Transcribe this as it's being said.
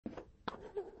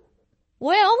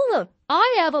Well, look,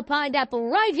 I have a pineapple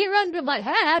right here under my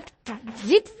hat.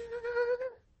 Zip.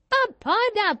 A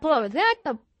pineapple, that's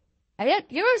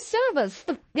at your service.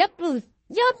 Yep,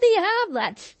 yummy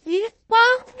hamlets.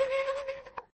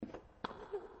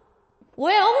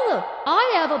 Well, look,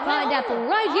 I have a pineapple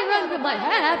right here under my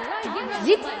hat.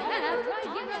 Zip.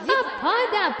 A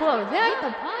pineapple,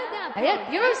 that's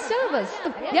at your service.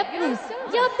 Yep,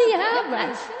 yummy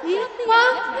hamlets.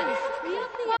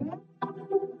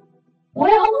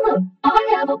 Well, look, I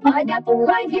have a pineapple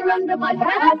right here under my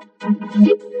hat.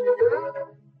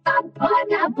 A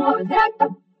pineapple,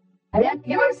 that's at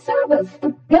your service.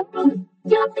 Yep,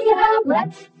 yummy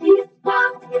hamlets.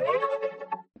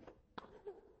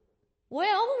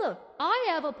 Well, look, I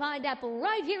have a pineapple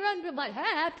right here under my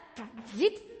hat.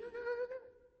 Zip.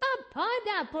 A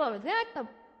pineapple, that's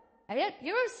at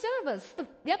your service.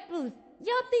 Yep,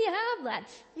 yummy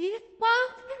hamlets.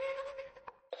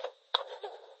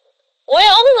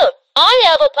 Well, look, I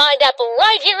have a pineapple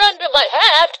right here under my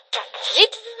hat.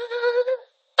 Zip.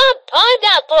 A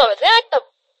pineapple, that's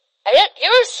at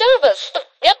your service.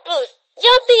 Yep,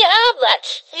 yummy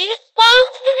hamlets.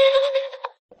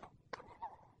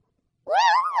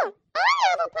 Well, I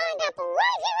have a pineapple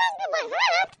right here under my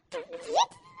hat.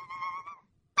 Zip.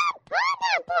 A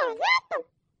pineapple, that's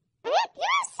at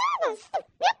your service.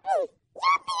 Yep,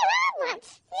 yummy hamlets.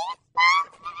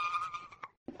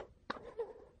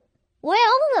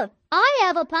 Well, look, I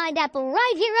have a pineapple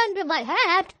right here under my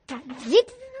hat.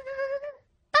 Zip.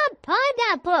 A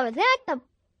pineapple, that's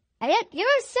at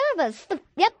your service.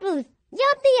 Yep,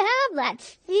 yummy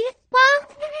hamlets.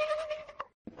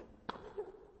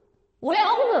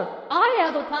 Well, look, I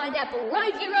have a pineapple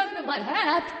right here under my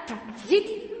hat. Zip.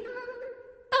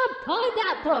 A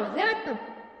pineapple, that's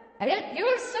at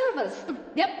your service.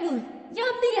 Yep,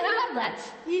 yummy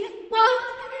hamlets.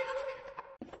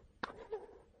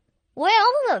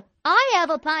 Well, look, I have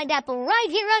a pineapple right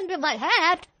here under my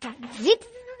hat. Zip.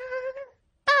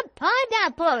 A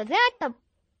pineapple, that's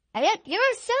at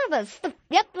your service.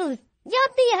 Yep,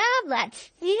 yummy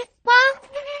hamlets.